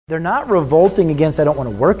They're not revolting against I don't want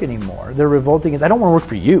to work anymore. They're revolting against I don't want to work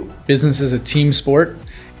for you. Business is a team sport,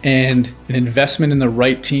 and an investment in the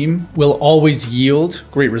right team will always yield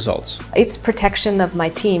great results. It's protection of my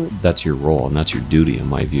team. That's your role, and that's your duty, in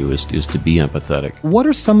my view, is to be empathetic. What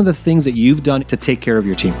are some of the things that you've done to take care of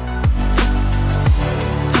your team?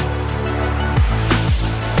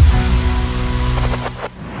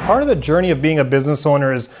 Part of the journey of being a business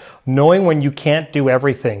owner is knowing when you can't do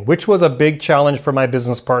everything, which was a big challenge for my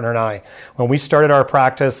business partner and I. When we started our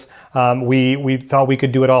practice, we thought we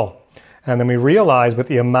could do it all. And then we realized with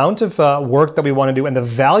the amount of work that we want to do and the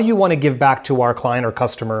value we want to give back to our client or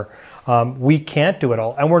customer, we can't do it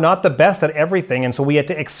all. And we're not the best at everything. And so we had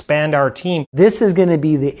to expand our team. This is going to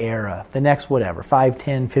be the era, the next 5,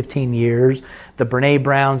 10, 15 years. The Brene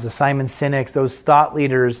Browns, the Simon Sineks, those thought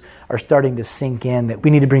leaders are starting to sink in that we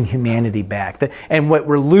need to bring humanity back. And what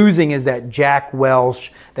we're losing is that Jack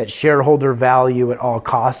Welch, that shareholder value at all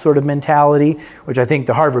costs sort of mentality, which I think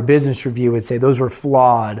the Harvard Business Review would say those were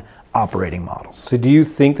flawed operating models. So do you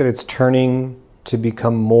think that it's turning to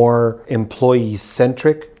become more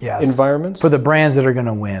employee-centric environments? For the brands that are going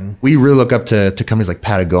to win. We really look up to companies like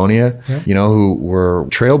Patagonia, who were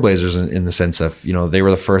trailblazers in the sense of, they were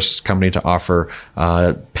the first company to offer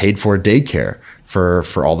paid-for daycare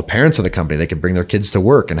for all the parents of the company. They could bring their kids to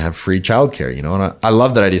work and have free childcare, and I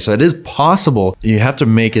love that idea. So it is possible. You have to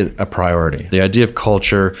make it a priority. The idea of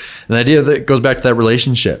culture and the idea that goes back to that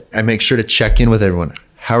relationship. I make sure to check in with everyone.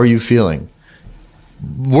 How are you feeling?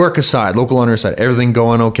 Work aside, local owner aside, everything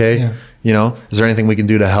going okay? Yeah. Is there anything we can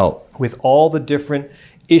do to help? With all the different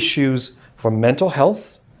issues from mental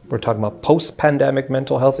health, we're talking about post-pandemic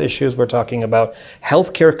mental health issues, we're talking about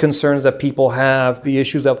healthcare concerns that people have, the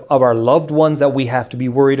issues of our loved ones that we have to be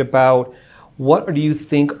worried about. What do you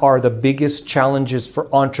think are the biggest challenges for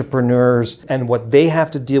entrepreneurs and what they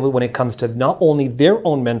have to deal with when it comes to not only their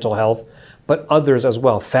own mental health, but others as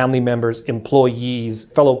well, family members, employees,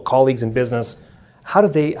 fellow colleagues in business? How do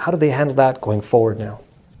they handle that going forward now?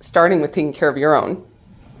 Starting with taking care of your own,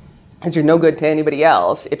 because you're no good to anybody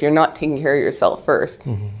else if you're not taking care of yourself first.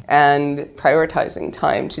 Mm-hmm. And prioritizing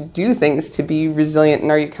time to do things to be resilient.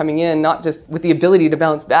 And are you coming in not just with the ability to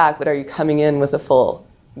bounce back, but are you coming in with a full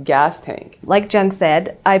gas tank? Like Jen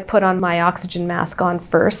said, I put on my oxygen mask on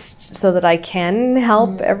first so that I can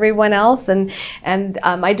help everyone else. And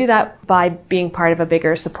I do that by being part of a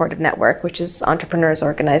bigger supportive network, which is Entrepreneurs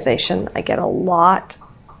Organization. I get a lot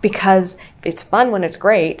because it's fun when it's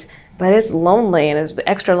great, but it's lonely, and it's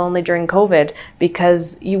extra lonely during COVID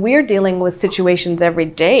because we're dealing with situations every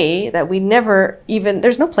day that we never even,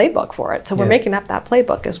 there's no playbook for it. So we're making up that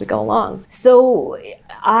playbook as we go along. So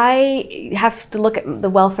I have to look at the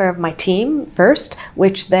welfare of my team first,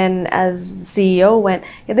 which then as CEO went,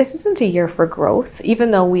 this isn't a year for growth, even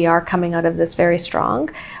though we are coming out of this very strong.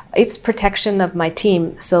 It's protection of my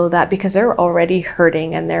team so that because they're already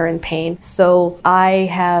hurting and they're in pain. So I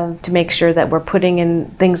have to make sure that we're putting in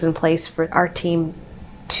things in place for our team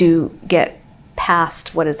to get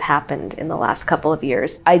past what has happened in the last couple of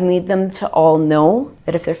years. I need them to all know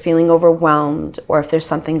that if they're feeling overwhelmed or if there's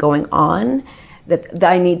something going on, that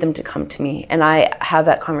I need them to come to me. And I have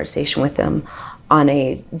that conversation with them on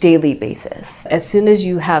a daily basis. As soon as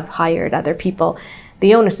you have hired other people,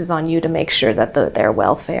 the onus is on you to make sure that their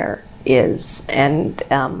welfare is, and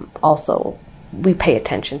also we pay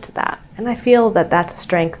attention to that. And I feel that that's a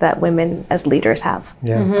strength that women as leaders have.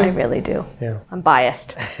 Yeah. Mm-hmm. I really do. Yeah. I'm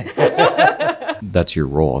biased. That's your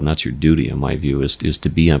role, and that's your duty, in my view, is to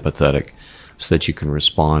be empathetic so that you can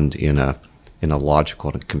respond in a logical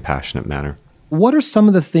and compassionate manner. What are some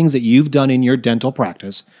of the things that you've done in your dental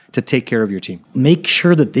practice to take care of your team? Make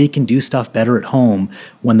sure that they can do stuff better at home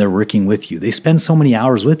when they're working with you. They spend so many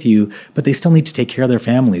hours with you, but they still need to take care of their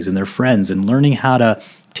families and their friends and learning how to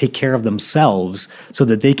take care of themselves so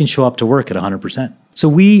that they can show up to work at 100%. So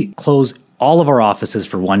we close all of our offices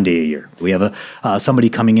for 1 day a year. We have somebody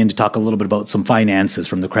coming in to talk a little bit about some finances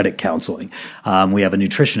from the credit counseling. We have a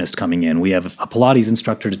nutritionist coming in. We have a Pilates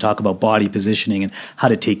instructor to talk about body positioning and how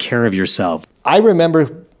to take care of yourself. I remember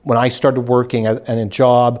when I started working at a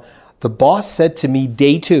job, the boss said to me,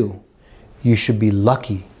 day 2, you should be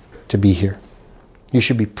lucky to be here. You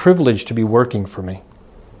should be privileged to be working for me.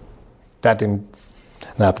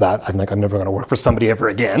 I'm like, I'm never going to work for somebody ever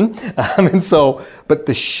again. But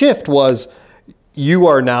the shift was, you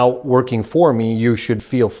are now working for me. You should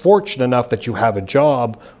feel fortunate enough that you have a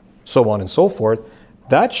job, so on and so forth.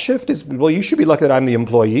 That shift is, you should be lucky that I'm the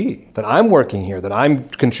employee, that I'm working here, that I'm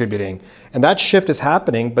contributing. And that shift is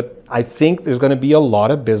happening, but I think there's going to be a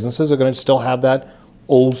lot of businesses that are going to still have that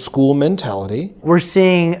old school mentality. We're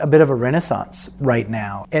seeing a bit of a renaissance right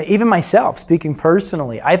now. Even myself, speaking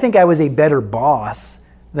personally, I think I was a better boss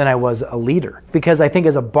than I was a leader. Because I think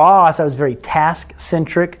as a boss, I was very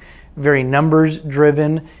task-centric, very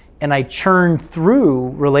numbers-driven, and I churned through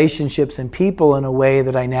relationships and people in a way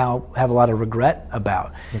that I now have a lot of regret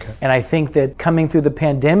about. Okay. And I think that coming through the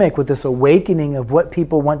pandemic with this awakening of what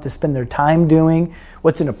people want to spend their time doing,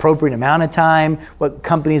 what's an appropriate amount of time, what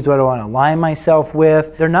companies do I want to align myself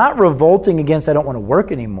with, they're not revolting against I don't want to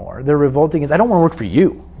work anymore. They're revolting against I don't want to work for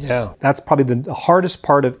you. Yeah, that's probably the hardest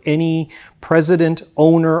part of any president,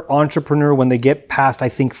 owner, entrepreneur when they get past, I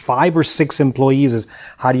think, 5 or 6 employees is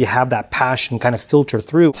how do you have that passion kind of filter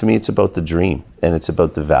through? To me, it's about the dream and it's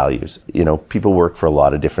about the values. You know, people work for a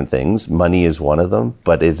lot of different things. Money is one of them,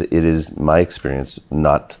 but it is, my experience,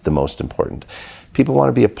 not the most important. People want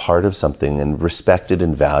to be a part of something and respected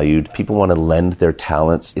and valued. People want to lend their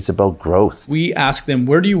talents. It's about growth. We ask them,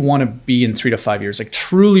 where do you want to be in 3 to 5 years? Like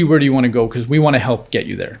truly, where do you want to go? Because we want to help get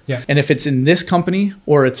you there. Yeah. And if it's in this company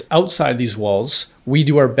or it's outside these walls, we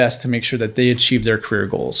do our best to make sure that they achieve their career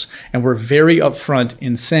goals. And we're very upfront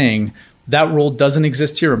in saying that role doesn't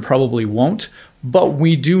exist here and probably won't. But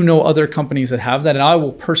we do know other companies that have that. And I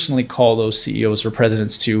will personally call those CEOs or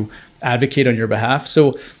presidents to advocate on your behalf.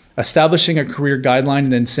 So establishing a career guideline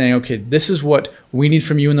and then saying, okay, this is what we need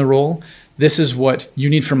from you in the role. This is what you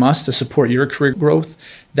need from us to support your career growth.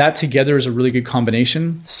 That together is a really good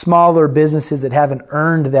combination. Smaller businesses that haven't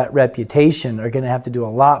earned that reputation are going to have to do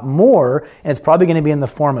a lot more, and it's probably going to be in the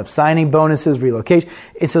form of signing bonuses, relocation.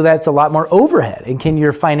 And so that's a lot more overhead. And can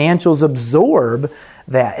your financials absorb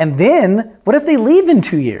that? And then what if they leave in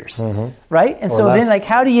 2 years, right? And so then like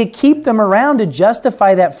how do you keep them around to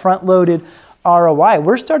justify that front-loaded ROI?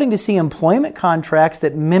 We're starting to see employment contracts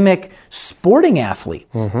that mimic sporting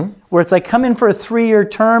athletes, where it's like come in for a 3-year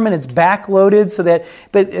term and it's backloaded so that,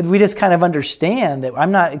 but we just kind of understand that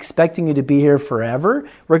I'm not expecting you to be here forever.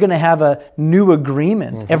 We're going to have a new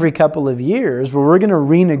agreement every couple of years where we're going to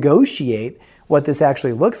renegotiate what this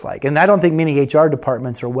actually looks like. And I don't think many HR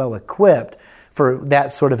departments are well equipped for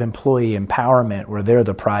that sort of employee empowerment where they're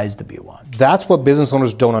the prize to be won. That's what business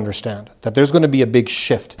owners don't understand, that there's going to be a big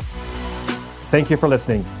shift. Thank you for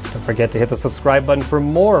listening. Don't forget to hit the subscribe button for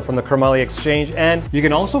more from the Karmali Exchange. And you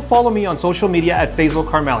can also follow me on social media at Faisal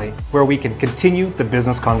Karmali, where we can continue the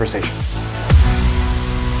business conversation.